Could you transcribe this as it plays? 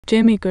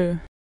Jimmy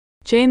Greer.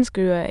 James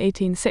Greer,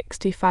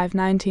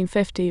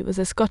 1865–1950, was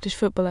a Scottish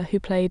footballer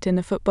who played in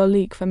the Football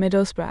League for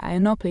Middlesbrough,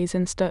 Ironopolis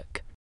and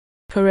Stoke.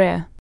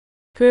 Career.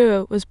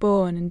 Greer was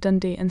born in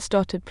Dundee and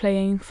started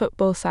playing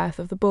football south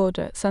of the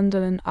border at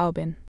Sunderland,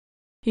 Albion.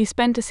 He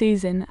spent a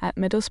season at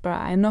Middlesbrough,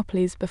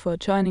 Ironopolis before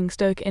joining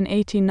Stoke in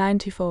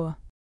 1894.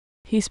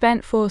 He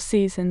spent 4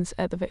 seasons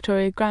at the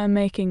Victoria ground,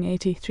 making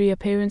 83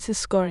 appearances,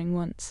 scoring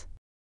once.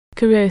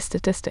 Career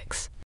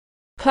statistics.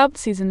 Club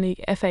Season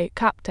League FA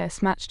Cup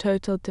Test Match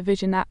Total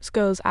Division Apps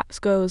Goals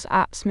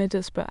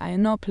Middlesbrough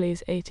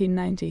Ironopolis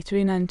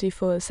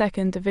 1893–94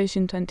 Second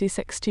Division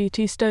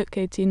 26-2 Stoke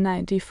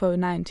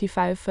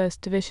 1894–95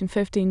 First Division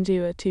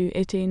 15-02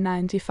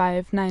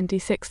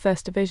 1895–96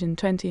 First Division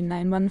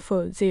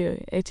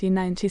 29-140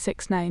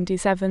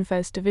 1896–97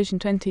 First Division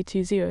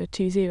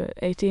 22-020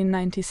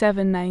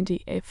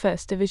 1897–98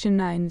 First Division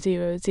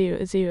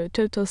 9-000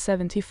 Total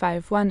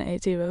 75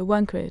 180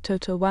 1 Career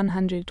Total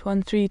 100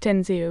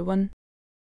 1310 1